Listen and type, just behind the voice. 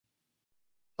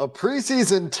A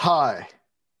preseason tie.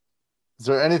 Is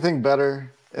there anything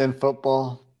better in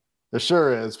football? There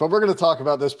sure is. But we're going to talk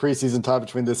about this preseason tie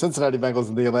between the Cincinnati Bengals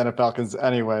and the Atlanta Falcons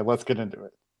anyway. Let's get into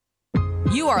it.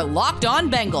 You are Locked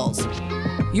On Bengals,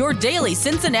 your daily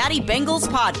Cincinnati Bengals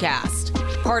podcast.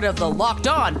 Part of the Locked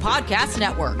On Podcast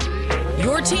Network,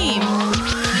 your team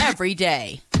every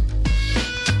day.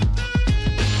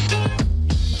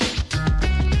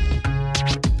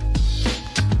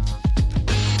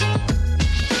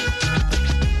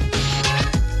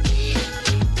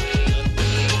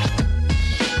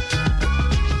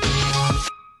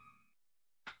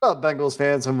 What's up, Bengals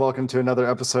fans, and welcome to another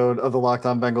episode of the Locked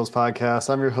On Bengals podcast.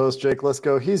 I'm your host, Jake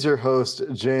Lisco. He's your host,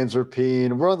 James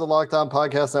Rapine. We're on the Locked On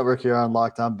Podcast Network here on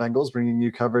Locked On Bengals, bringing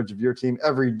you coverage of your team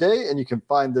every day, and you can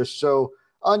find this show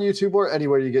on YouTube or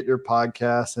anywhere you get your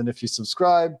podcasts. And if you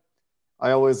subscribe,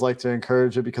 I always like to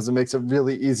encourage it because it makes it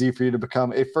really easy for you to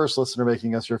become a first listener,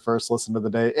 making us your first listen of the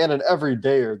day, and an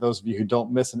everydayer. Those of you who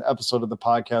don't miss an episode of the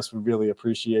podcast, we really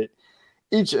appreciate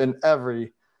each and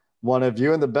every one of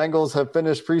you. And the Bengals have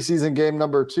finished preseason game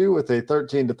number 2 with a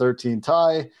 13-13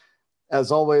 tie.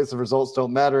 As always, the results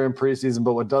don't matter in preseason,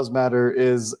 but what does matter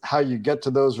is how you get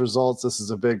to those results. This is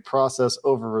a big process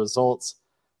over results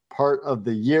part of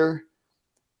the year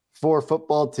for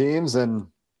football teams. And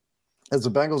as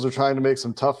the Bengals are trying to make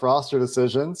some tough roster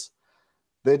decisions,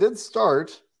 they did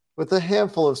start with a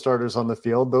handful of starters on the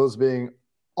field, those being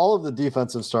all of the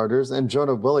defensive starters and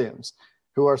Jonah Williams,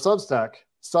 who are our subtext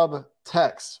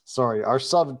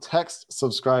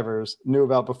subscribers knew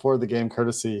about before the game,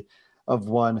 courtesy of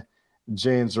one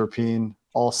James Rapine.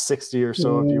 All 60 or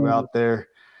so of you out there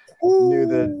knew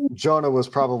that Jonah was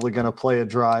probably going to play a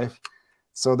drive.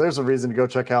 So there's a reason to go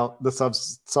check out the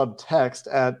subtext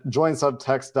at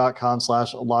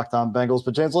joinsubtext.com/LockedOnBengals.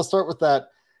 But James, let's start with that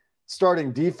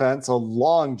starting defense, a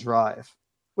long drive,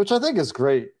 which I think is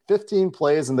great. 15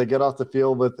 plays, and they get off the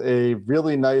field with a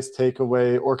really nice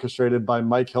takeaway orchestrated by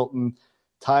Mike Hilton,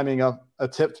 timing up a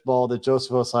tipped ball that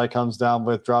Joseph Osai comes down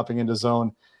with, dropping into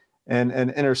zone and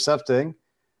intercepting.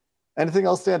 Anything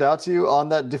else stand out to you on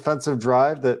that defensive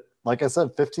drive? That, like I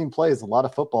said, 15 plays, a lot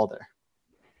of football there.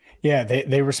 Yeah,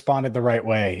 they responded the right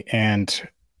way. And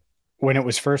when it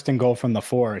was first and goal from the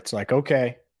 4, it's like,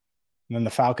 okay. And then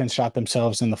the Falcons shot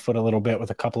themselves in the foot a little bit with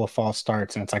a couple of false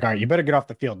starts. And it's like, all right, you better get off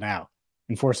the field now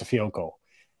and force a field goal.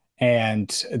 And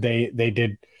they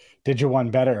did you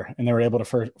one better, and they were able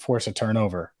to force a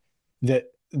turnover. The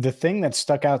thing that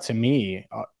stuck out to me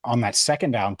on that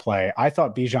second down play, I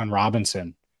thought Bijan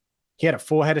Robinson, he had a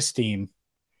full head of steam,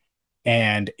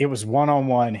 and it was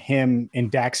one-on-one, him and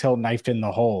Dax Hill knifed in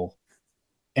the hole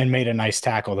and made a nice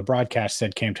tackle. The broadcast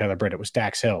said Cam Taylor-Britt. It was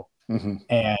Dax Hill. Mm-hmm.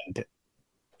 And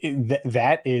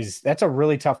that's a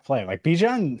really tough play. Like,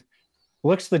 Bijan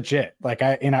looks legit. Like,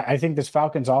 I think this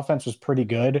Falcons offense was pretty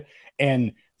good.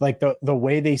 And like the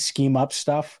way they scheme up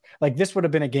stuff, like this would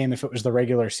have been a game if it was the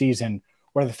regular season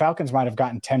where the Falcons might have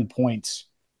gotten 10 points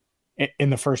in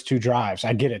the first 2 drives.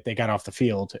 I get it. They got off the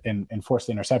field and forced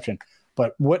the interception,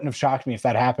 but wouldn't have shocked me if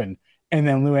that happened. And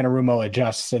then Lou Anarumo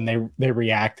adjusts and they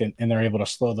react and they're able to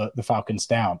slow the Falcons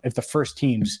down. If the first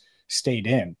teams stayed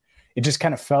in, it just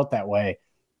kind of felt that way.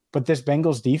 But this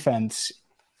Bengals defense,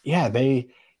 yeah, they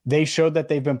showed that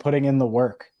they've been putting in the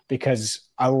work, because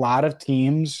a lot of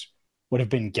teams would have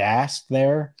been gassed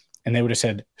there and they would have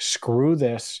said, screw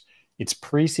this. It's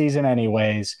preseason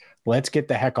anyways. Let's get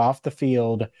the heck off the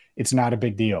field. It's not a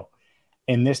big deal.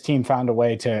 And this team found a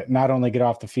way to not only get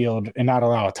off the field and not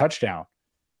allow a touchdown,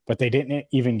 but they didn't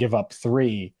even give up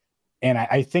 3. And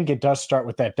I think it does start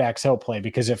with that Dax Hill play,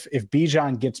 because if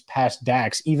Bijan gets past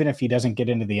Dax, even if he doesn't get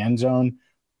into the end zone,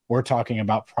 we're talking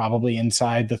about probably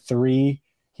inside the 3.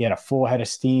 He had a full head of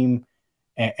steam,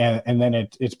 and then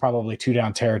it's probably 2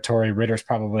 down territory. Ritter's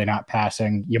probably not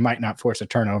passing. You might not force a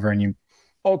turnover, and you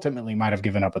ultimately might have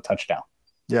given up a touchdown.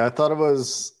 Yeah, I thought it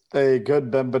was a good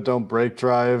bend but don't break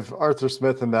drive. Arthur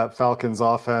Smith and that Falcons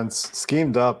offense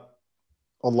schemed up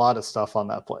a lot of stuff on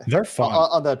that play. They're fun.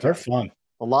 On that drive. They're fun.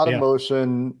 A lot of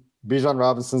motion. Bijan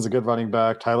Robinson's a good running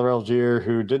back. Tyler Algier,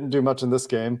 who didn't do much in this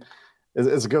game,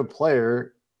 is a good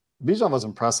player. Bijan was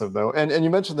impressive, though. And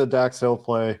you mentioned the Dax Hill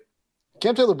play.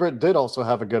 Cam Taylor-Britt did also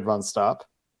have a good run stop.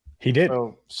 He did.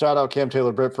 So shout out Cam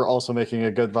Taylor-Britt for also making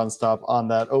a good run stop on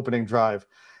that opening drive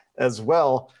as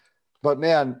well. But,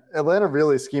 man, Atlanta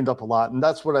really schemed up a lot. And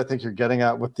that's what I think you're getting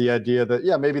at with the idea that,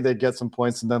 yeah, maybe they get some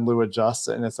points and then Lou adjusts,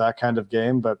 and it's that kind of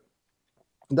game. But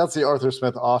that's the Arthur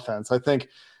Smith offense. I think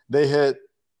they hit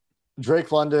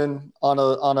Drake London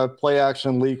on a play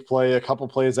action league play a couple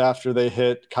plays after they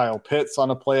hit Kyle Pitts on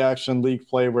a play action league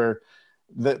play where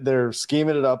they're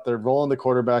scheming it up. They're rolling the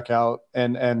quarterback out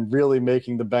and really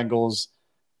making the Bengals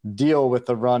deal with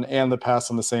the run and the pass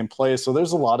on the same play. So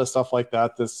there's a lot of stuff like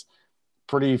that that's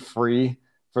pretty free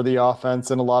for the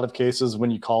offense in a lot of cases when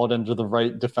you call it into the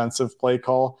right defensive play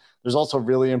call. There's also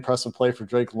really impressive play for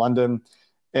Drake London.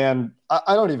 And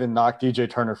I don't even knock DJ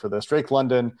Turner for this. Drake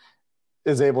London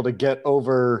is able to get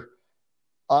over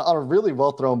on a really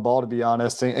well-thrown ball, to be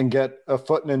honest, and get a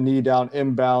foot and a knee down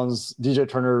inbounds. DJ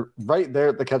Turner right there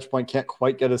at the catch point can't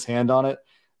quite get his hand on it,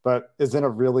 but is in a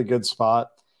really good spot.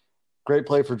 Great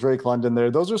play for Drake London there.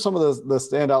 Those are some of the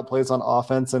standout plays on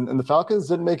offense, and the Falcons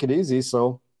didn't make it easy,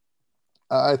 so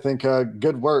I think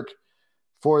good work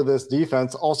for this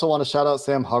defense. Also want to shout out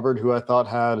Sam Hubbard, who I thought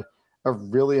had a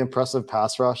really impressive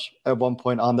pass rush at one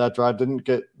point on that drive. Didn't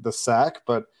get the sack,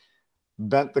 but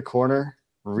bent the corner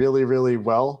really, really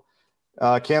well.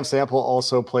 Cam Sample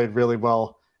also played really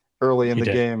well early in the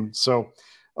game. So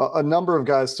a number of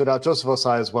guys stood out. Joseph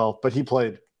Osai as well, but he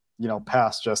played,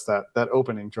 past just that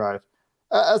opening drive.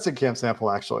 As did Cam Sample,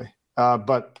 actually.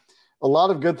 But a lot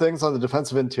of good things on the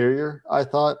defensive interior, I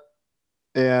thought.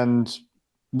 And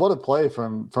what a play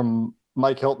from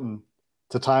Mike Hilton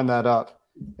to time that up,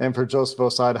 and for Joseph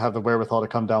Osai to have the wherewithal to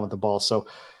come down with the ball. So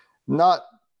not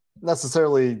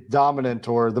necessarily dominant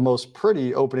or the most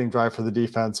pretty opening drive for the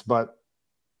defense, but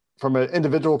from an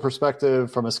individual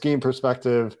perspective, from a scheme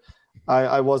perspective,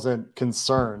 I wasn't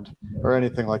concerned or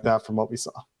anything like that from what we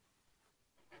saw.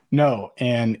 No,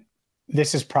 and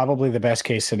this is probably the best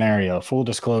case scenario. Full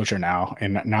disclosure now,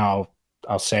 and now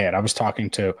I'll say it. I was talking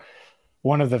to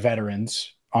one of the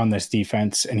veterans on this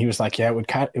defense, and he was like, yeah,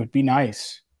 it would be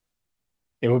nice.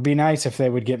 It would be nice if they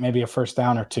would get maybe a first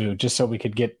down or two just so we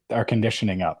could get our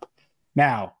conditioning up.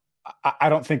 Now, I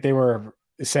don't think they were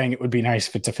saying it would be nice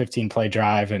if it's a 15-play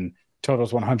drive and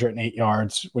totals 108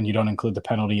 yards when you don't include the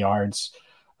penalty yards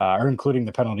or including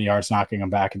the penalty yards, knocking them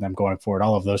back and them going forward,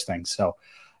 all of those things. So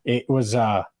it was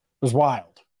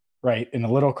wild, right? And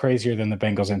a little crazier than the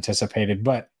Bengals anticipated.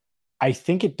 But I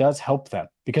think it does help them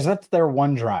because that's their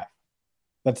one drive.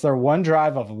 That's their one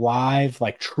drive of live,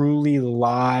 like truly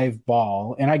live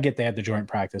ball. And I get they had the joint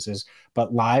practices,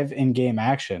 but live in-game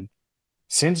action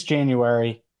since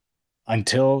January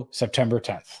until September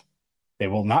 10th. They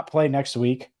will not play next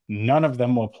week. None of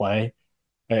them will play.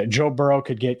 Joe Burrow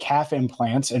could get calf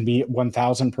implants and be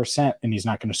 1,000%, and he's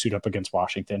not going to suit up against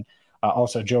Washington.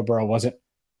 Also, Joe Burrow wasn't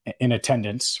in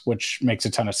attendance, which makes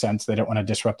a ton of sense. They don't want to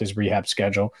disrupt his rehab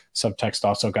schedule. Subtext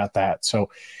also got that.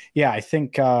 So, yeah, I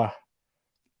think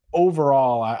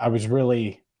overall, I was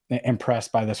really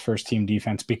impressed by this first-team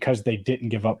defense because they didn't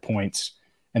give up points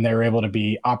and they were able to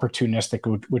be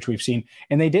opportunistic, which we've seen,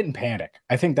 and they didn't panic.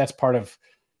 I think that's part of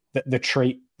the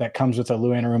trait that comes with a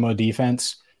Lou Anarumo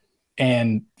defense.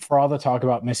 And for all the talk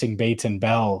about missing Bates and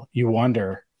Bell, you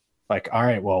wonder, like, all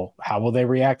right, well, how will they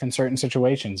react in certain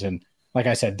situations? And like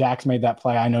I said, Dax made that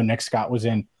play. I know Nick Scott was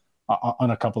in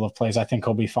on a couple of plays. I think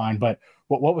he'll be fine. But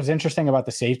what was interesting about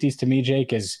the safeties to me,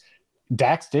 Jake, is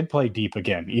Dax did play deep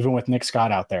again, even with Nick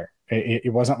Scott out there.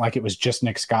 It wasn't like it was just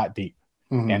Nick Scott deep.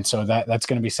 Mm-hmm. And so that's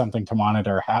going to be something to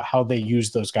monitor, how they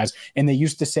use those guys. And they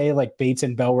used to say like Bates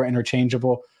and Bell were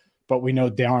interchangeable, but we know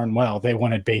darn well they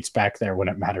wanted Bates back there when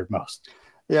it mattered most.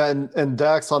 Yeah, and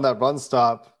Dax on that run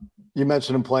stop, you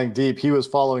mentioned him playing deep. He was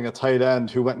following a tight end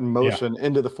who went in motion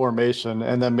into the formation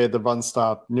and then made the run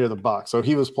stop near the box. So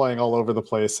he was playing all over the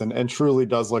place and truly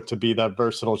does look to be that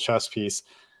versatile chess piece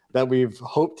that we've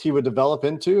hoped he would develop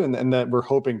into and that we're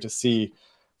hoping to see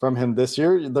from him this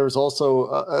year. There's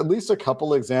also at least a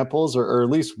couple examples or at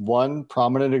least one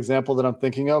prominent example that I'm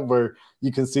thinking of where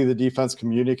you can see the defense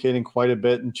communicating quite a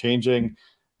bit and changing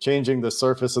the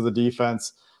surface of the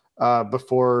defense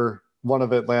before one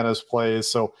of Atlanta's plays.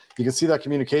 So you can see that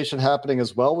communication happening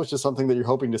as well, which is something that you're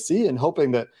hoping to see and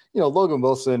hoping that, Logan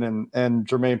Wilson and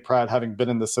Jermaine Pratt, having been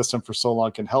in the system for so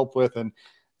long, can help with. And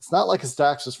it's not like it's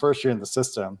Dax's first year in the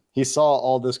system. He saw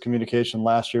all this communication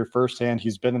last year firsthand.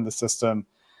 He's been in the system,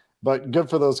 but good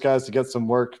for those guys to get some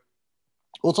work.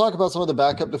 We'll talk about some of the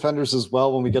backup defenders as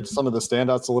well when we get to some of the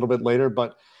standouts a little bit later,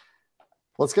 but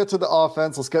let's get to the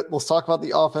offense. Let's talk about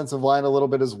the offensive line a little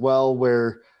bit as well,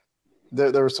 where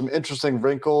there were some interesting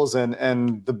wrinkles,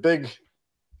 and the big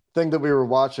thing that we were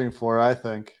watching for, I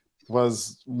think,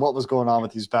 was what was going on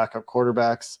with these backup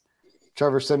quarterbacks.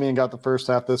 Trevor Siemian got the first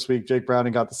half this week. Jake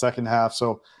Browning got the second half.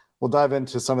 So we'll dive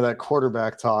into some of that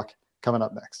quarterback talk coming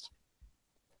up next.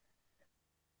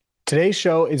 Today's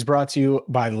show is brought to you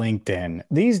by LinkedIn.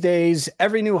 These days,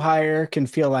 every new hire can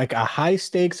feel like a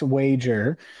high-stakes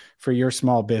wager for your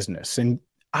small business. And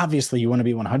obviously, you want to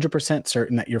be 100%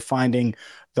 certain that you're finding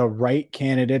the right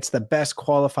candidates, the best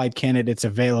qualified candidates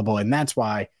available. And that's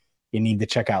why you need to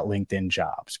check out LinkedIn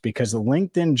Jobs, because the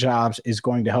LinkedIn Jobs is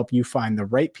going to help you find the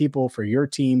right people for your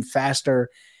team faster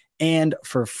and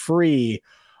for free.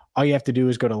 All you have to do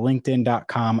is go to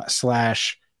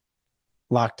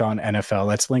linkedin.com/LockedOnNFL.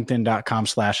 That's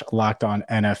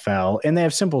linkedin.com/LockedOnNFL. And they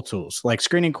have simple tools like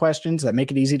screening questions that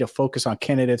make it easy to focus on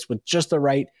candidates with just the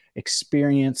right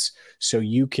experience, so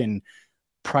you can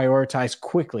prioritize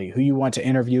quickly who you want to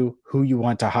interview, who you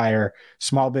want to hire.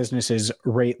 Small businesses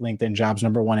rate LinkedIn Jobs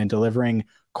number one in delivering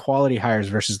quality hires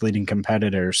versus leading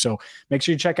competitors. So make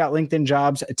sure you check out LinkedIn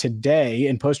Jobs today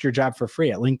and post your job for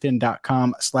free at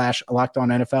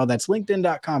linkedin.com/LockedOnNFL. That's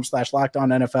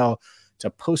linkedin.com/LockedOnNFL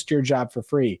to post your job for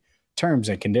free. Terms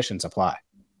and conditions apply.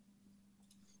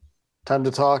 Time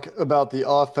to talk about the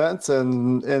offense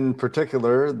and in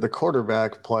particular the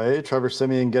quarterback play. Trevor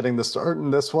Siemian getting the start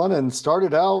in this one and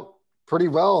started out pretty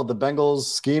well. The Bengals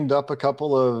schemed up a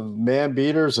couple of man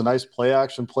beaters, a nice play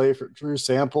action play for Drew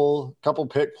Sample, a couple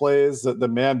pick plays, the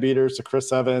man beaters to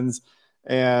Chris Evans,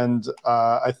 and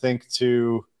I think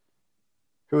to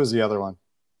who was the other one?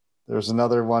 There's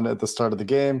another one at the start of the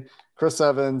game. Chris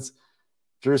Evans,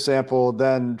 Drew Sample,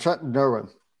 then Trenton Irwin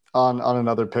on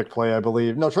another pick play, I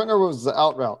believe. No, Trenton Irwin was the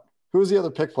out route. Who was the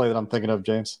other pick play that I'm thinking of,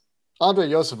 James? Andre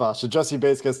Yosevach. So Jesse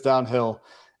Bates gets downhill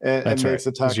and makes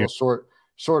the tackle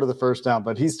short of the first down.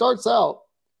 But he starts out.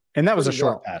 And that was a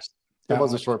short pass. It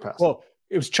was a short pass. Well,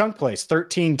 it was chunk plays,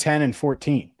 13, 10, and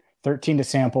 14. 13 to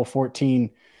Sample, 14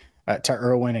 to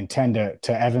Irwin, and 10 to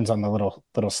Evans on the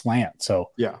little slant.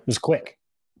 So yeah, it was quick.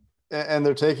 And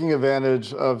they're taking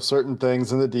advantage of certain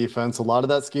things in the defense. A lot of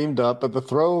that schemed up, but the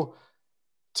throw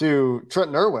to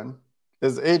Trenton Irwin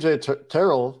is AJ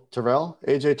Terrell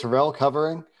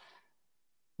covering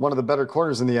one of the better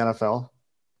corners in the NFL.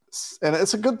 And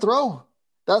it's a good throw.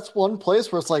 That's one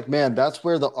place where it's like, man, that's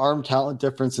where the arm talent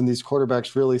difference in these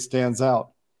quarterbacks really stands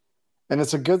out. And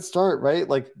it's a good start, right?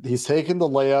 Like, he's taking the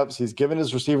layups. He's given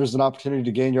his receivers an opportunity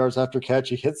to gain yards after catch.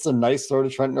 He hits a nice throw to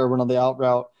Trenton Irwin on the out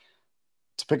route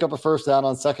to pick up a first down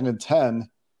on 2nd and 10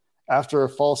 after a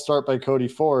false start by Cody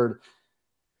Ford.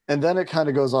 And then it kind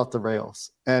of goes off the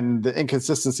rails and the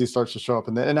inconsistency starts to show up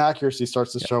and the inaccuracy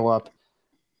starts to show up.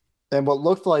 And what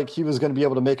looked like he was going to be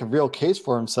able to make a real case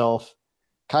for himself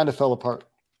kind of fell apart.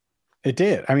 It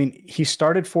did. I mean, he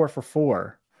started 4 for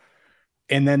 4.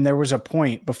 And then there was a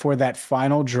point before that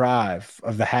final drive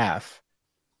of the half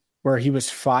where he was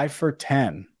 5 for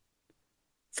 10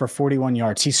 for 41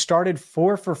 yards. He started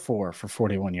 4 for 4 for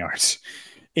 41 yards.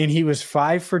 And he was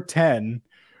 5 for 10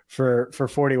 for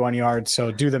 41 yards.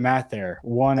 So do the math there.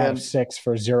 1 out of 6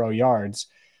 for 0 yards.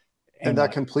 And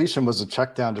that completion was a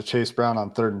check down to Chase Brown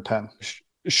on 3rd and 10.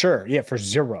 Sure. Yeah. For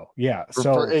 0. Yeah.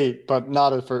 For 8, but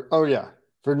not for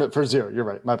 0. You're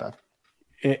right. My bad.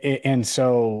 And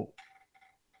so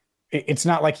it's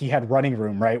not like he had running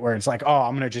room, right? Where it's like, oh,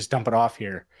 I'm going to just dump it off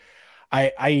here.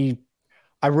 I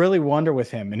really wonder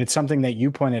with him. And it's something that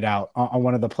you pointed out on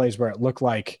one of the plays where it looked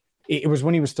like it was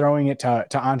when he was throwing it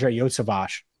to Andre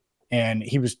Yosevach. And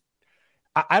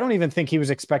I don't even think he was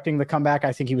expecting the comeback.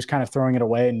 I think he was kind of throwing it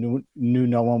away and knew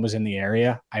no one was in the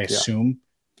area, I assume.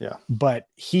 Yeah. But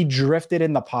he drifted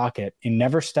in the pocket and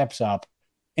never steps up.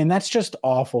 And that's just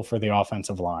awful for the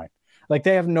offensive line. Like,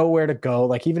 they have nowhere to go.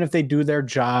 Like, even if they do their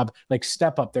job, like,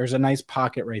 step up. There's a nice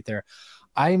pocket right there.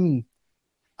 I'm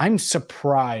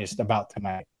surprised about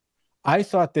tonight. I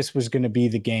thought this was going to be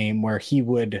the game where he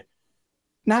would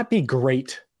not be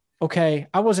great. Okay,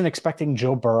 I wasn't expecting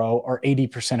Joe Burrow or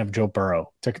 80% of Joe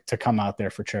Burrow to come out there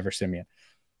for Trevor Siemian.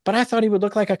 But I thought he would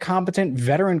look like a competent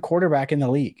veteran quarterback in the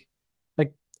league.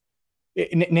 Like,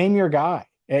 name your guy.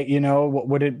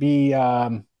 Would it be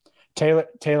Taylor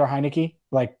Heineke?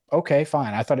 Like, okay,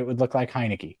 fine. I thought it would look like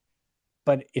Heineke.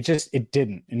 But it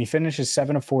didn't. And he finishes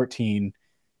 7 of 14,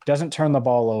 doesn't turn the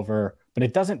ball over, but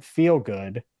it doesn't feel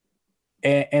good.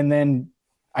 And then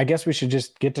I guess we should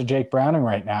just get to Jake Browning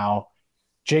right now.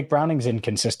 Jake Browning's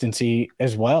inconsistency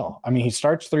as well. I mean, he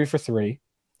starts 3 for 3,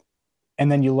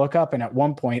 and then you look up, and at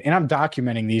one point, and I'm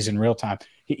documenting these in real time,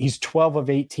 he's 12 of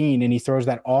 18, and he throws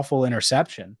that awful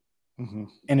interception. Mm-hmm.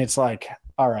 And it's like,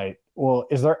 all right, well,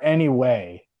 is there any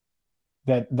way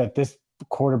that this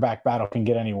quarterback battle can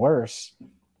get any worse?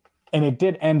 And it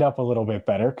did end up a little bit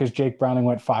better because Jake Browning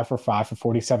went 5 for 5 for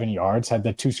 47 yards, had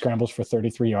the 2 scrambles for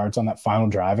 33 yards on that final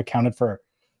drive, accounted for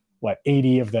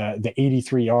 80 of the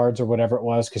 83 yards or whatever it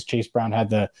was, because Chase Brown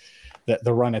had the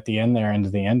run at the end there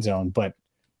into the end zone. But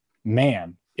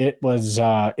man, it was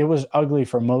ugly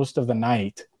for most of the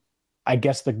night. I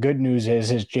guess the good news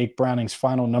is Jake Browning's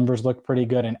final numbers looked pretty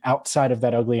good, and outside of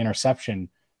that ugly interception,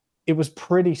 it was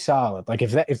pretty solid. Like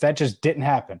if that just didn't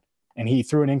happen and he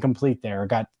threw an incomplete there or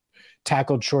got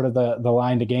tackled short of the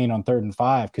line to gain on 3rd and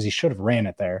 5 because he should have ran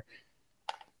it there.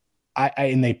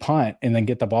 And they punt and then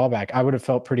get the ball back. I would have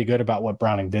felt pretty good about what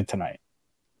Browning did tonight.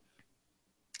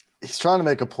 He's trying to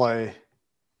make a play.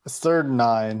 It's 3rd and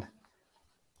 9.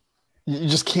 You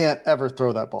just can't ever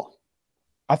throw that ball.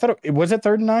 I thought it was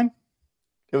 3rd and 9.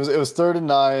 It was 3rd and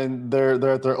 9. They're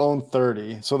at their own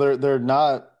 30, so they're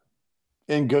not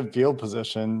in good field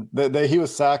position. He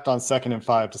was sacked on 2nd and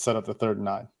 5 to set up the 3rd and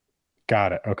 9.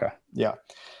 Got it. Okay. Yeah.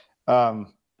 And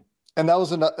that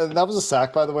was a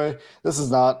sack, by the way. This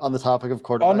is not on the topic of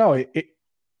quarterback. Oh no, it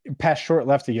passed short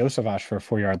left to Josevach for a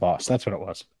 4-yard loss. That's what it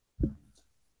was.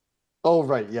 Oh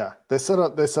right, yeah. They set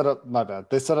up. My bad.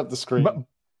 They set up the screen. But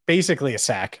basically a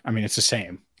sack. I mean, it's the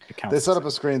same. They set up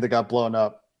a screen that got blown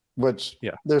up, which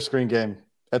their screen game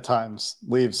at times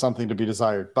leaves something to be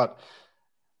desired. But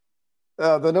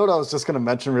the note I was just going to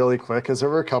mention really quick is there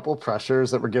were a couple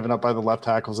pressures that were given up by the left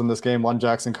tackles in this game. One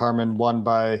Jackson Carman, one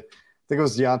by, I think it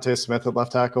was Deontay Smith at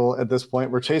left tackle at this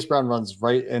point, where Chase Brown runs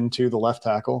right into the left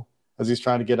tackle as he's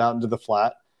trying to get out into the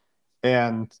flat.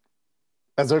 And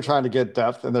as they're trying to get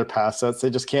depth in their pass sets, they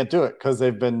just can't do it because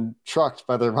they've been trucked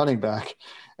by their running back.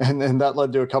 And that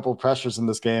led to a couple of pressures in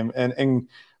this game. And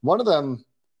one of them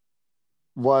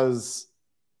was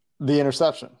the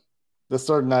interception, the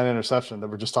 3rd and 9 interception that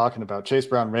we're just talking about. Chase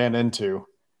Brown ran into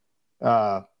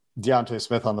Deontay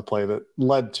Smith on the play that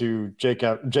led to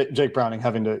Jake Browning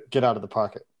having to get out of the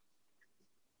pocket.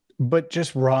 But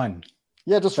just run.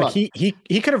 Yeah, just like run.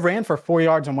 He could have ran for 4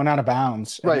 yards and went out of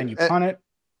bounds. And then you punt it.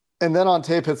 And then on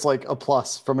tape, it's like a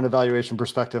plus from an evaluation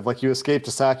perspective. Like you escaped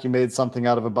a sack, you made something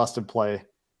out of a busted play.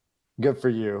 Good for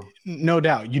you. No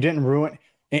doubt. You didn't ruin.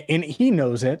 And he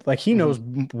knows it. Like he knows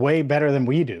way better than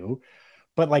we do.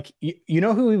 But like, you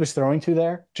know who he was throwing to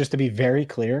there? Just to be very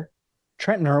clear,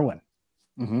 Trenton Irwin.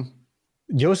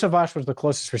 Josevach was the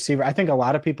closest receiver. I think a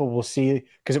lot of people will see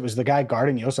because it was the guy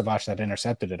guarding Josevach that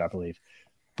intercepted it, I believe.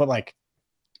 But like,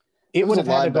 it would have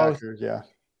had to go. Yeah,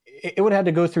 it would have had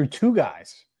to go through 2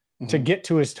 guys to get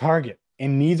to his target,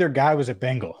 and neither guy was a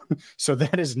Bengal. So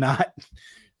that is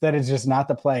just not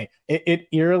the play. It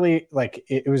eerily, like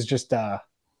it was just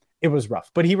it was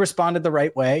rough, but he responded the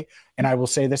right way. And I will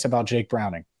say this about Jake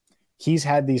Browning. He's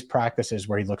had these practices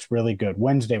where he looks really good.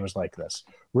 Wednesday was like this,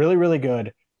 really, really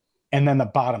good. And then the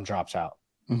bottom drops out.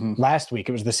 Last week,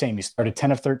 it was the same. He started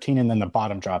 10 of 13 and then the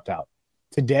bottom dropped out.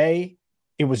 Today,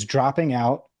 it was dropping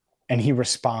out and he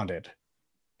responded.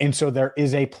 And so there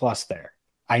is a plus there.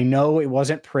 I know it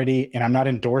wasn't pretty, and I'm not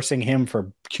endorsing him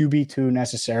for QB2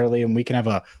 necessarily, and we can have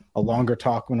a longer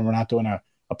talk when we're not doing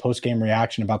a post-game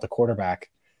reaction about the quarterback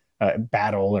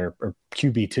battle or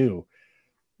QB2.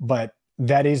 But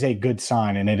that is a good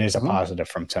sign, and it is a positive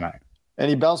from tonight. And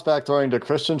he bounced back throwing to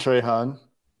Christian Trahan,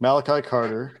 Malachi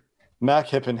Carter, Mac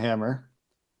Hippenhammer,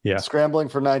 scrambling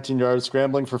for 19 yards,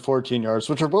 scrambling for 14 yards,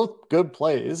 which are both good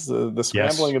plays. The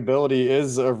scrambling ability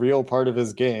is a real part of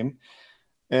his game.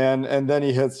 And then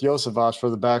he hits Josevach for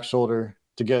the back shoulder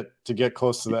to get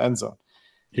close to the end zone.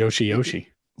 Yoshi.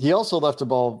 He also left the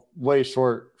ball way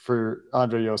short for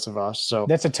Andre Josevach. So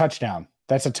that's a touchdown.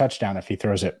 That's a touchdown if he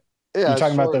throws it. Yeah, you're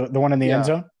talking about the one in the end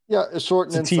zone? Yeah, it's short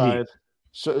and inside.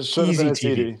 Should have been a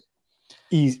TD.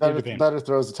 Easy. Better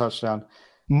throws a touchdown.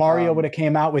 Mario would have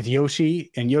came out with Yoshi,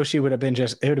 and Yoshi would have been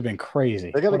it would have been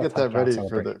crazy. They got to get that ready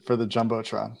for the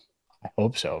Jumbotron. I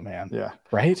hope so, man. Yeah.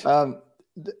 Right?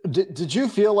 Did you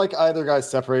feel like either guy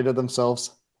separated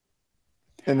themselves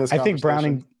in this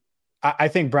conversation? I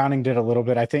think Browning did a little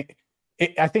bit. I think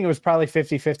it was probably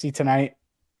 50-50 tonight.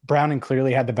 Browning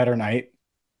clearly had the better night.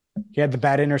 He had the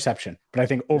bad interception, but I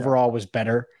think overall was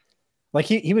better. Like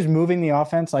he was moving the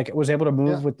offense, like was able to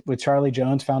move with Charlie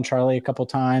Jones, found Charlie a couple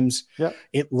times. Yeah.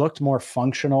 It looked more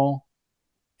functional.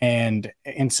 And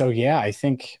so, I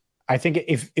think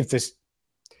if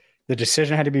the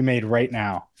decision had to be made right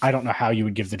now, I don't know how you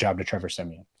would give the job to Trevor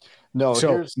Siemian. No,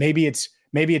 so maybe it's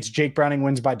Jake Browning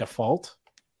wins by default,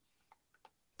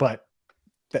 but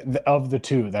of the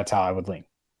two, that's how I would lean.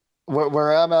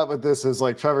 Where I'm at with this is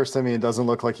like Trevor Siemian doesn't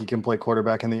look like he can play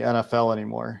quarterback in the NFL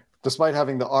anymore, despite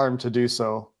having the arm to do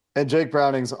so. And Jake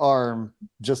Browning's arm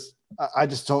I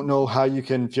just don't know how you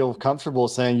can feel comfortable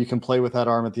saying you can play with that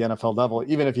arm at the NFL level,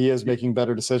 even if he is making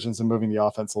better decisions and moving the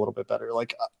offense a little bit better.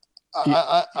 Like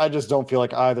I just don't feel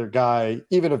like either guy,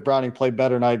 even if Browning played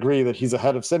better, and I agree that he's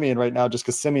ahead of Siemian right now just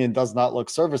because Siemian does not look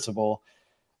serviceable,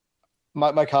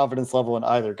 my confidence level in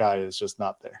either guy is just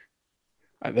not there.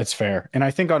 That's fair. And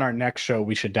I think on our next show,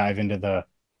 we should dive into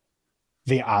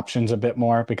the options a bit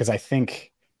more, because I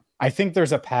think I think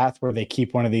there's a path where they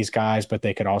keep one of these guys, but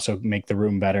they could also make the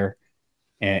room better.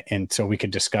 And so we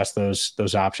could discuss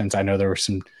those options. I know there were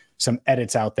some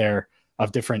edits out there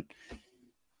of different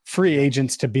free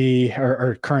agents to be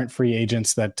or current free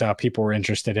agents that people were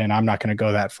interested in. I'm not going to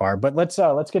go that far, but let's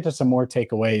get to some more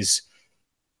takeaways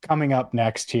coming up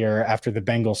next here after the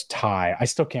Bengals tie. I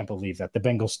still can't believe that the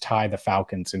Bengals tie the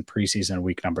Falcons in preseason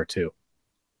week number 2.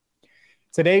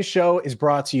 Today's show is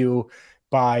brought to you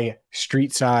by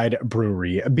Streetside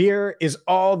Brewery. Beer is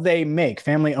all they make.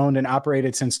 Family owned and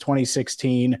operated since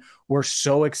 2016. We're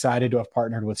so excited to have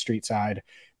partnered with Streetside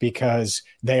because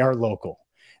they are local.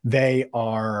 They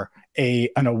are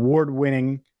an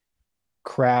award-winning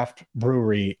craft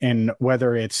brewery, in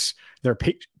whether it's their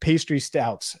pastry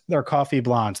stouts, their coffee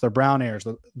blondes, their brown ales,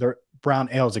 their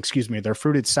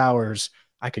fruited sours.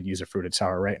 I could use a fruited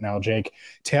sour right now, Jake.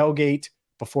 Tailgate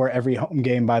before every home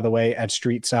game, by the way, at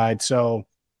Streetside. So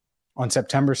on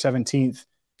September 17th,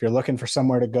 if you're looking for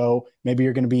somewhere to go, maybe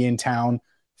you're going to be in town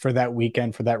for that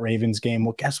weekend for that Ravens game.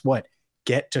 Well, guess what?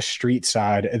 Get to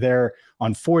Streetside. They're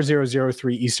on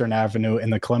 4003 Eastern Avenue in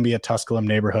the Columbia Tusculum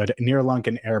neighborhood near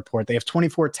Lunken Airport. They have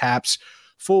 24 taps,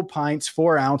 full pints,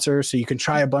 4 ounces, so you can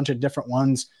try a bunch of different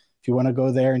ones if you want to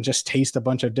go there and just taste a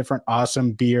bunch of different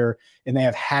awesome beer. And they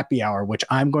have happy hour, which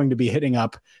I'm going to be hitting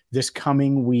up this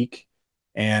coming week,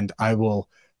 and I'm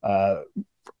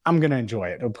going to enjoy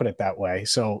it. I'll put it that way.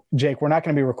 So, Jake, we're not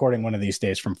going to be recording one of these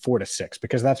days from 4 to 6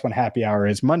 because that's when happy hour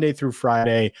is, Monday through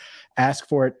Friday. Ask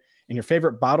for it in your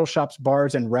favorite bottle shops,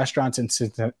 bars, and restaurants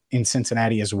in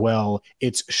Cincinnati as well.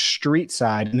 It's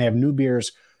Streetside, and they have new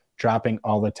beers dropping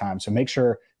all the time. So make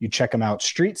sure you check them out.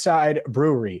 Streetside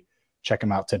Brewery. Check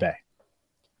them out today.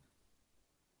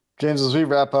 James, as we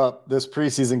wrap up this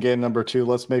preseason game number 2,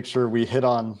 let's make sure we hit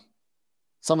on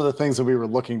some of the things that we were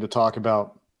looking to talk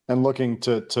about and looking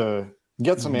to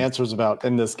get some answers about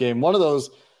in this game. One of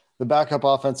those, the backup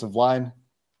offensive line,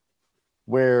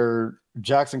 where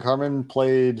Jackson Carman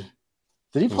played.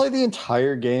 Did he play the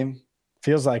entire game?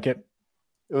 Feels like it.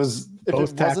 It was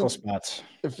both tackle spots.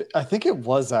 I think it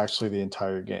was actually the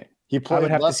entire game. He played. I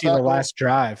would have to see the last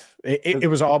drive. It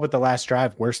was all but the last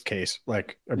drive. Worst case,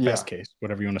 best case,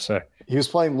 whatever you want to say. He was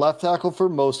playing left tackle for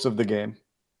most of the game.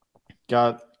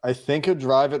 Got, I think, a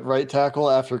drive at right tackle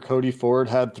after Cody Ford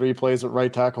had 3 plays at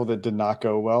right tackle that did not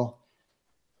go well.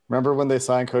 Remember when they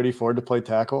signed Cody Ford to play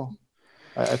tackle?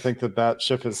 I think that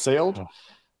ship has sailed.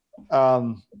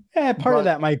 Part of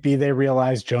that might be they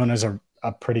realized Jonah's a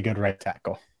pretty good right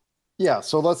tackle. Yeah,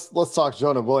 so let's talk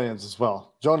Jonah Williams as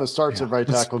well. Jonah starts at right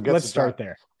tackle. Let's start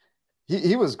there.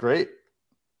 He was great.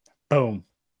 Boom.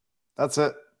 That's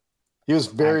it. He was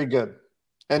very good.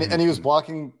 And he was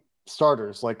blocking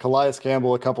starters like Calais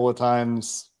Campbell a couple of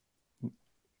times.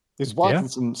 He's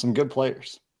blocking some good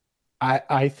players.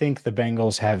 I think the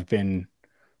Bengals have been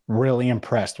really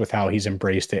impressed with how he's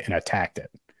embraced it and attacked it.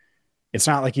 It's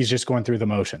not like he's just going through the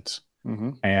motions.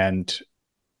 Mm-hmm. And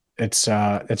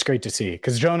it's great to see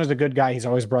because Jonah's a good guy. He's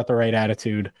always brought the right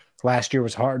attitude. Last year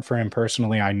was hard for him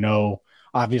personally. I know,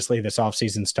 obviously, this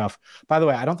offseason stuff. By the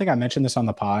way, I don't think I mentioned this on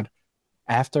the pod.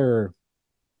 After,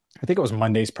 I think it was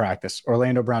Monday's practice,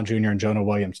 Orlando Brown Jr. and Jonah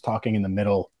Williams talking in the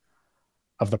middle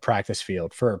of the practice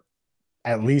field for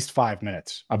at least 5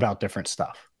 minutes about different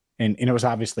stuff. And it was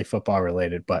obviously football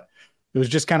related, but it was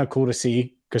just kind of cool to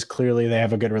see because clearly they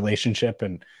have a good relationship,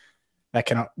 and that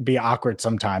can be awkward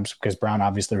sometimes because Brown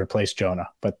obviously replaced Jonah,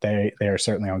 but they are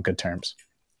certainly on good terms.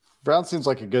 Brown seems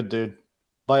like a good dude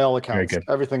by all accounts.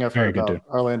 Everything I've heard about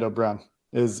Orlando Brown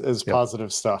is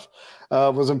positive stuff.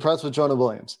 Was impressed with Jonah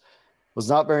Williams. Was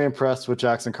not very impressed with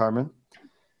Jackson Carman.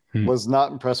 Was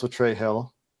not impressed with Trey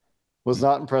Hill. Was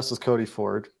not impressed with Cody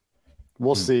Ford.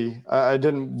 We'll see. I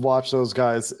didn't watch those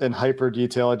guys in hyper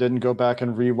detail. I didn't go back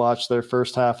and rewatch their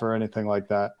first half or anything like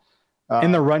that.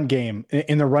 In the run game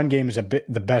is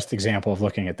the best example of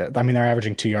looking at that. I mean, they're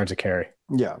averaging 2 yards a carry.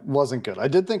 Yeah, wasn't good. I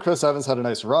did think Chris Evans had a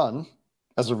nice run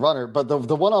as a runner, but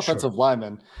the one offensive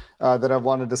lineman that I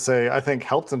wanted to say I think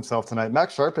helped himself tonight.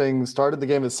 Max Sharping started the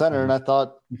game at center, and I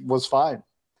thought was fine.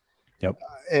 Yep.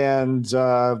 And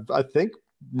I think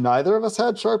neither of us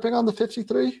had Sharping on the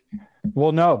 53.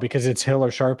 Well, no, because it's Hill or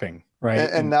Sharping, right?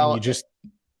 And now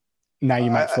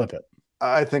you might flip it.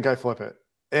 I think I flip it.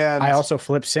 And I also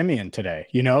flipped Simeon today.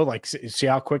 See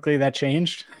how quickly that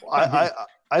changed?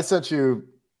 I sent you,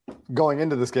 going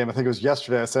into this game, I think it was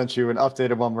yesterday, I sent you an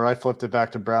updated one where I flipped it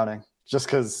back to Browning just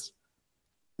because,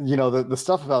 the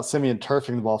stuff about Simeon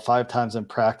turfing the ball 5 times in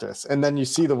practice. And then you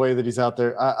see the way that he's out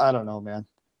there. I don't know, man.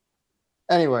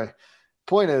 Anyway,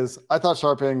 point is, I thought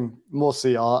Sharping, we'll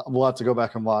see. We'll have to go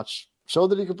back and watch. Showed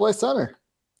that he could play center.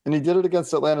 And he did it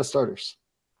against Atlanta starters.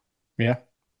 Yeah.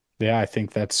 Yeah, I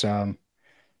think that's a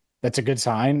good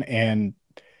sign. And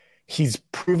he's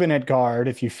proven at guard.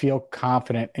 If you feel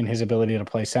confident in his ability to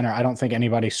play center, I don't think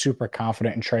anybody's super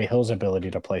confident in Trey Hill's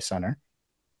ability to play center.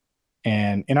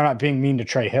 And I'm not being mean to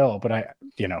Trey Hill, but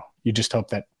you just hope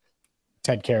that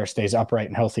Ted Karras stays upright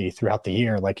and healthy throughout the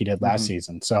year like he did last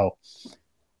season. So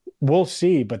we'll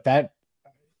see, but the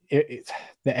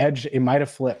edge, it might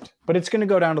have flipped, but it's going to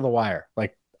go down to the wire.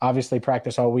 Like obviously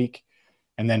practice all week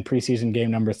and then preseason game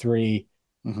number 3.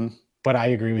 But I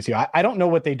agree with you. I don't know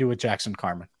what they do with Jackson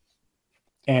Carman.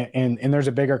 And there's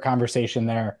a bigger conversation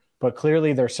there, but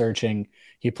clearly they're searching.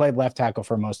 He played left tackle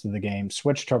for most of the game,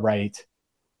 switched to right.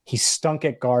 He stunk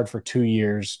at guard for 2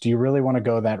 years. Do you really want to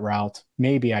go that route?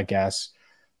 Maybe, I guess.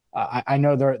 I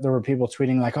know there were people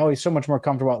tweeting like, oh, he's so much more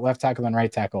comfortable at left tackle than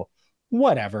right tackle.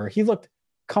 Whatever. He looked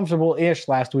comfortable-ish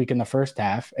last week in the first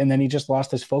half, and then he just lost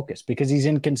his focus because he's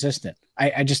inconsistent.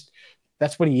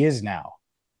 That's what he is now.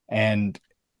 And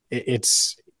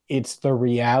it's the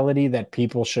reality that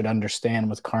people should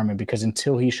understand with Carman, because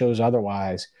until he shows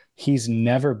otherwise, he's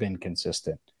never been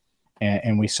consistent.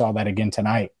 And we saw that again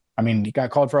tonight. I mean, he got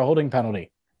called for a holding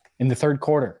penalty in the third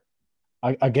quarter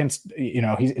against,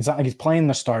 it's not like he's playing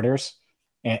the starters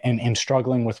and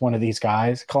struggling with one of these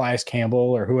guys, Calais Campbell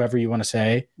or whoever you want to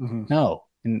say. No.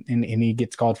 And he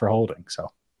gets called for holding. So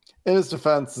in his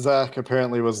defense, Zach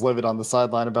apparently was livid on the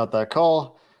sideline about that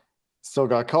call. Still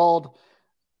got called.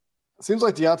 Seems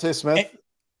like Deontay Smith.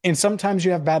 And sometimes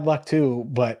you have bad luck too,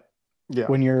 but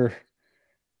when you're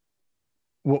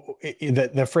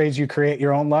the phrase you create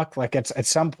your own luck, like at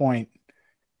some point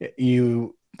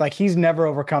he's never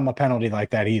overcome a penalty like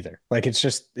that either. Like it's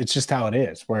just how it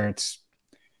is, where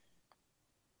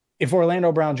if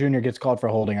Orlando Brown Jr. gets called for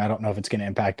holding, I don't know if it's going to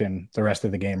impact him the rest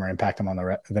of the game or impact him on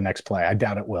the next play. I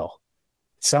doubt it will.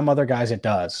 Some other guys it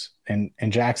does. And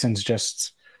Jackson's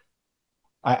just,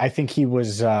 I think he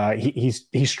was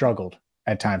he struggled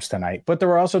at times tonight, but there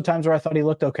were also times where I thought he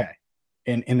looked okay.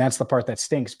 And that's the part that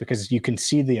stinks, because you can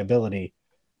see the ability.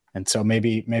 And so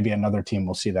maybe another team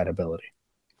will see that ability.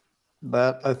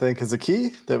 That, I think, is a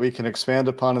key that we can expand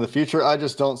upon in the future. I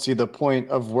just don't see the point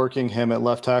of working him at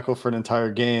left tackle for an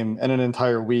entire game and an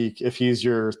entire week if he's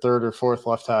your third or fourth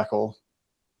left tackle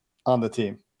on the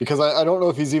team. Because I don't know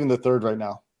if he's even the third right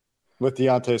now with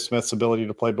Deontay Smith's ability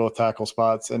to play both tackle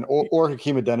spots or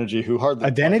Hakeem Adeniji, who hardly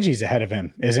Adeniji's ahead of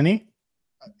him, isn't he?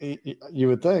 You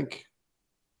would think.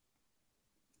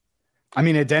 I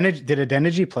mean, did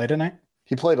Adeniji play tonight?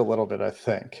 He played a little bit, I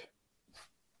think.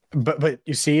 But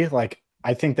you see, like,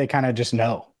 I think they kind of just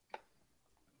know.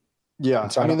 Yeah,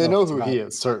 so I mean, they know who he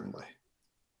is, certainly,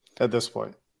 at this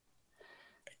point.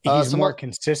 He's more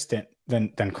consistent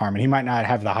than Carman. He might not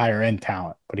have the higher end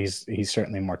talent, but he's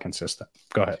certainly more consistent.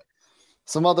 Go ahead.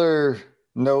 Some other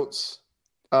notes.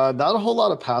 Not a whole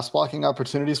lot of pass blocking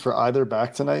opportunities for either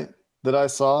back tonight that I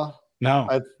saw. No,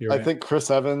 I think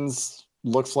Chris Evans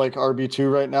looks like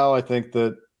RB2 right now. I think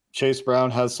that Chase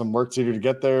Brown has some work to do to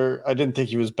get there. I didn't think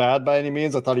he was bad by any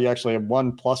means. I thought he actually had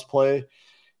one plus play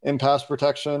in pass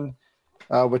protection,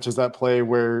 which is that play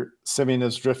where Simeon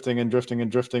is drifting and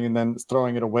then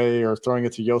throwing it away or throwing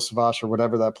it to Yosavash or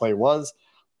whatever that play was.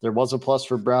 There was a plus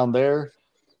for Brown there.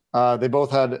 They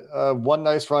both had one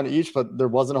nice run each, but there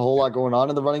wasn't a whole lot going on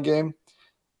in the running game.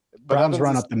 But Brown's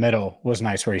run up the middle was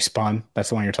nice where he spun. That's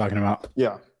the one you're talking about.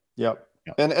 Yeah. Yep.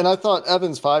 And I thought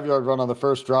Evans' 5-yard run on the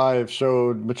first drive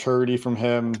showed maturity from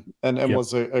him and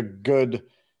was a good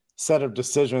set of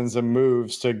decisions and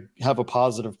moves to have a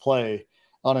positive play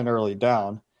on an early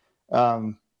down.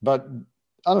 But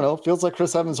I don't know. It feels like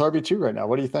Chris Evans RB2 right now.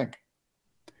 What do you think?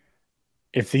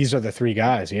 If these are the three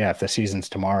guys, if the season's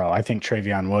tomorrow, I think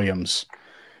Travion Williams,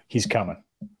 he's coming.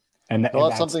 And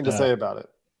He'll have something to say about it.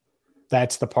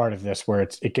 That's the part of this where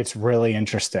it gets really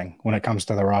interesting when it comes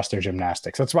to the roster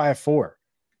gymnastics. That's why I have 4.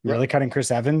 Yep. Really cutting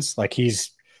Chris Evans, I think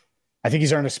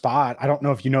he's earned a spot. I don't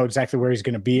know if you know exactly where he's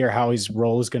going to be or how his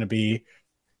role is going to be,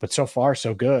 but so far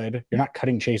so good. You're not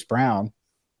cutting Chase Brown,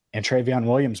 and Travion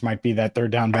Williams might be that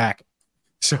third down back.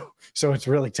 So it's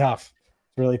really tough.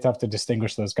 It's really tough to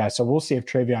distinguish those guys. So we'll see if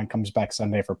Travion comes back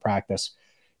Sunday for practice.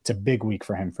 It's a big week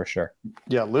for him for sure.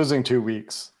 Yeah, losing 2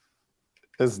 weeks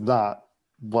is not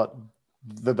what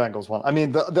the Bengals want. I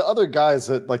mean, the other guys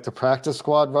that like the practice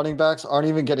squad running backs aren't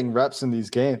even getting reps in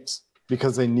these games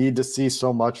because they need to see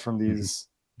so much from these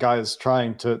guys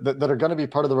trying to that are going to be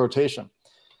part of the rotation.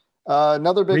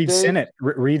 Another big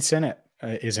Reed Sinnett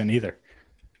isn't either.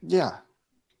 Yeah,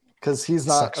 because he's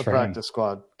not a practice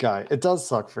squad guy. It does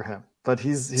suck for him, but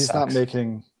he's not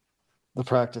making the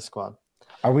practice squad.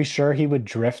 Are we sure he would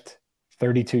drift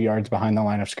 32 yards behind the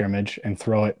line of scrimmage and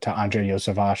throw it to Andre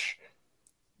Yosavash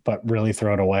but really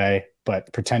throw it away,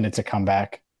 but pretend it's a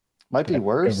comeback. Might be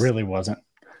worse. It really wasn't.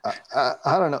 I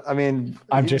don't know. I mean,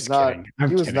 I'm just kidding.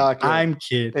 He was not good I'm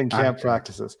kidding. in camp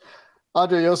practices.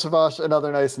 Andre Joseph,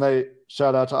 another nice night.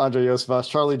 Shout out to Andre Joseph.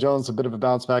 Charlie Jones, a bit of a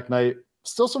bounce back night.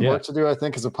 Still some work to do, I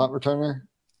think, as a punt returner.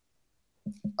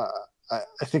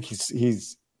 I think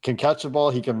he's can catch the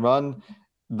ball. He can run.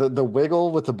 The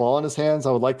wiggle with the ball in his hands,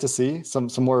 I would like to see some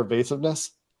more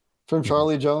evasiveness from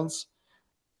Charlie Jones.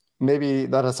 Maybe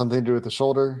that has something to do with the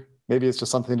shoulder. Maybe it's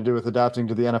just something to do with adapting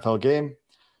to the NFL game.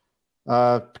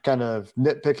 Kind of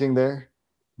nitpicking there,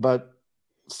 but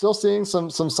still seeing some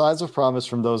signs of promise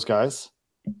from those guys.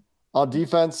 On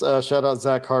defense, shout out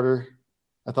Zach Carter.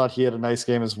 I thought he had a nice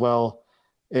game as well.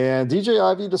 And DJ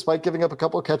Ivey, despite giving up a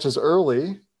couple of catches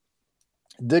early,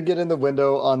 did get in the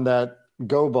window on that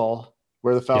go ball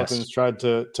where the Falcons tried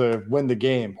to win the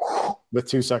game with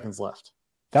 2 seconds left.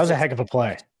 That was a heck of a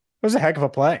play. It was a heck of a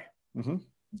play. Mm-hmm.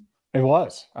 It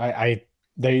was. I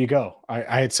there you go.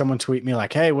 I had someone tweet me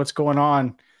like, hey, what's going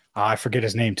on? I forget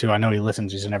his name too. I know he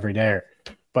listens. He's an everydayer.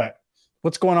 But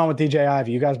what's going on with DJ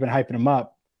Ivey? You guys been hyping him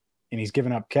up, and he's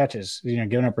giving up catches,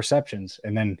 giving up receptions,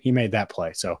 and then he made that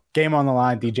play. So game on the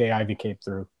line, DJ Ivey came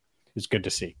through. It was good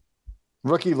to see.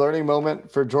 Rookie learning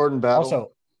moment for Jordan Battle.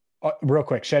 Also, real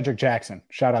quick, Shedrick Jackson.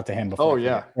 Shout out to him before. Oh,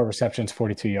 yeah. 4 receptions,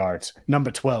 42 yards.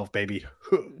 Number 12, baby.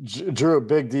 Drew a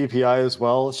big DPI as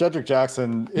well. Shedrick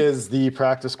Jackson is the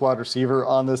practice squad receiver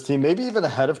on this team, maybe even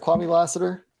ahead of Kwame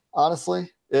Lassiter,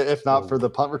 honestly, if not for the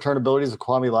punt return abilities of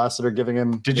Kwame Lassiter giving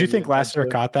him. Did you think Lassiter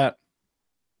caught that?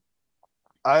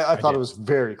 I thought it was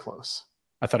very close.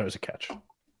 I thought it was a catch.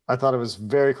 I thought it was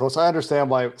very close. I understand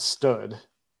why it stood.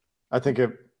 I think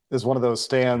it is one of those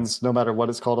stands, no matter what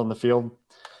it's called on the field,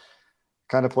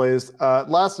 kind of plays.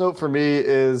 Last note for me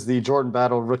is the Jordan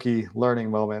Battle rookie learning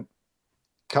moment.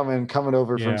 Coming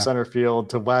over from center field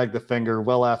to wag the finger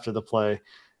well after the play.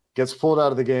 Gets pulled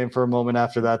out of the game for a moment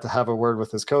after that to have a word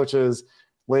with his coaches.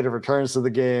 Later returns to the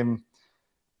game.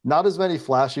 Not as many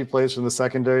flashy plays from the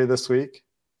secondary this week.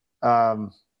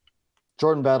 Jordan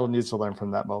Battle needs to learn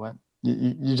from that moment.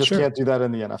 You just can't do that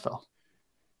in the NFL.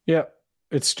 Yeah,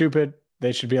 it's stupid.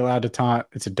 They should be allowed to taunt.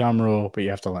 It's a dumb rule, but you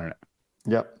have to learn it.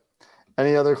 Yep.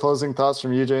 Any other closing thoughts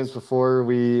from you, James, before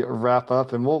we wrap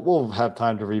up? And we'll have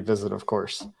time to revisit, of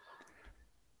course.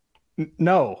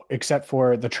 No, except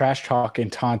for the trash talk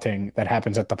and taunting that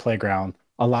happens at the playground.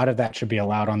 A lot of that should be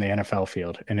allowed on the NFL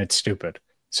field, and it's stupid.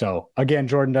 So, again,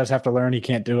 Jordan does have to learn. He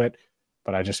can't do it,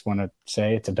 but I just want to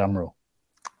say it's a dumb rule.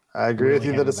 I agree with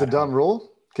you that it's a dumb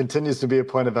rule. Continues to be a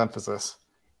point of emphasis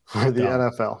for the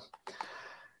NFL.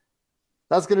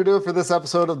 That's going to do it for this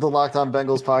episode of the Locked On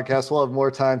Bengals podcast. We'll have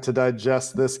more time to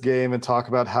digest this game and talk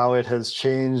about how it has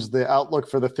changed the outlook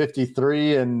for the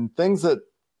 53 and things that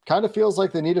kind of feels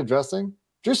like they need addressing.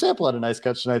 Drew Sample had a nice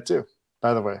catch tonight too,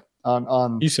 by the way.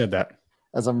 You said that.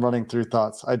 As I'm running through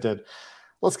thoughts. I did.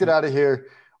 Let's get out of here.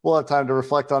 We'll have time to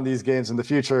reflect on these games in the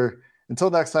future. Until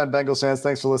next time, Bengals fans,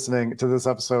 thanks for listening to this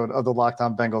episode of the Locked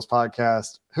On Bengals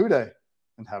podcast. Hoo day,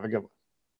 and have a good one.